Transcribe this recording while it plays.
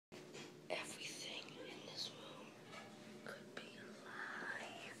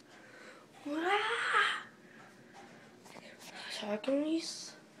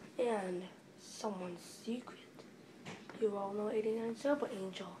protagonists and someone's secret. You all know 89 Silver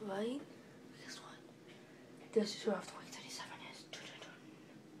Angel, right? Guess what? This is who after week 37 is.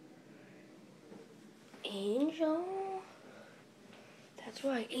 Angel? That's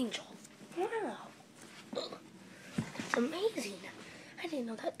right, Angel. Wow. That's amazing. I didn't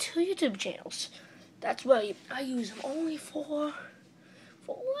know that. 2 YouTube channels. That's right. I use them only for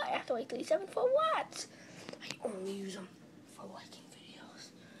what? After week 37 for what? I only use them for liking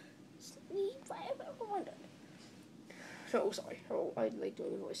videos. If I ever wondered. Oh, sorry. Oh, I like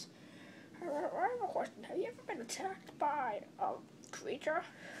doing the voice. I have a question. Have you ever been attacked by a creature?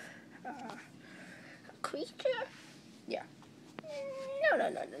 A creature? Yeah. No.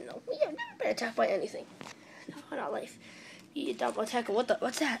 We have never been attacked by anything. Not in our life. You double attack. What's that?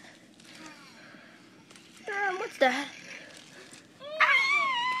 What's that?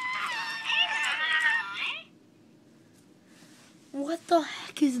 What the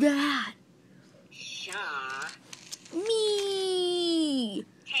heck is that? Sure. Me!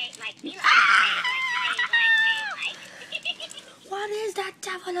 What is that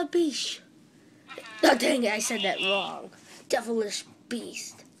devil beast? Oh, dang it, I said that wrong. Devilish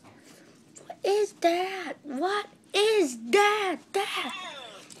beast. What is that? What is that? That.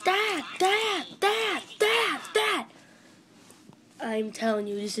 I'm telling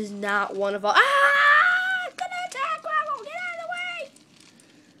you, this is not one of our... Ah! It's gonna attack! Grotle! Get out of the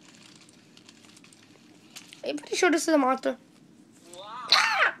way! I'm pretty sure this is a monster. Wow.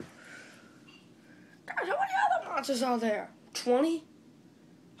 Ah! Gosh, how many other monsters are there? 20?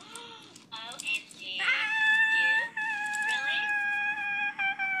 OMG. Really?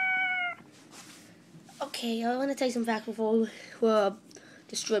 Okay, I want to tell you some facts before we were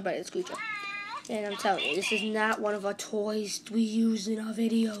destroyed by this creature. And I'm telling you, this is not one of our toys we use in our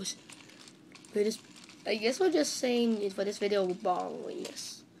videos. I guess we're just saying for this video we're borrowing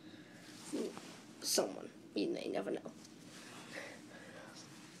this. Someone. You never know.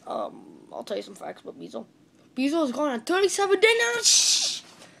 I'll tell you some facts about Buizel. Buizel has gone on 37 dates.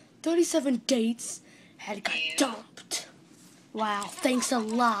 37 dates. Had got dumped. Wow, thanks a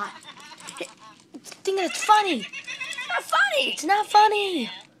lot. Think that it's funny. It's not funny. It's not funny.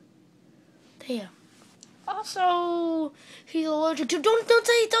 There. Also, he's allergic to don't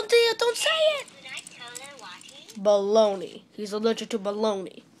say it. Baloney. He's allergic to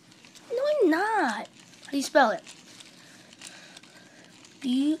baloney. No, I'm not. How do you spell it?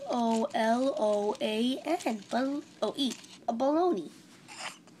 B-O-L-O-A-N. O-E. A baloney.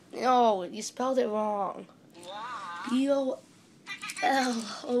 No, you spelled it wrong. B-O-L-O-G-N-A.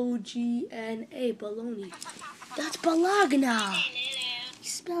 Baloney. That's balagna. You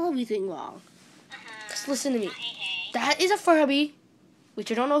spell everything wrong. Just listen to me. That is a Furby,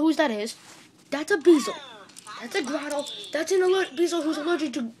 which I don't know whose that is. That's a Buizel. That's a Grotle. That's an Buizel who's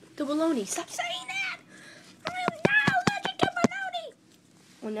allergic to baloney. Stop saying that. I'm not allergic to baloney.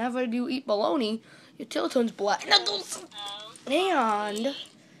 Whenever you eat baloney, your tail turns black. And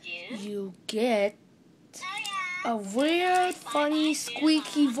you get a weird, funny,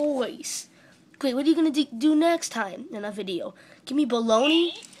 squeaky voice. Great, what are you going to do next time in a video? Give me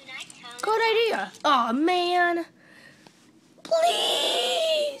baloney? Good idea. Aw, man.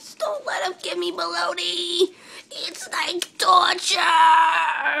 Please, don't let him give me baloney. It's like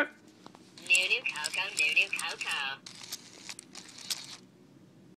torture. Nunu Coco.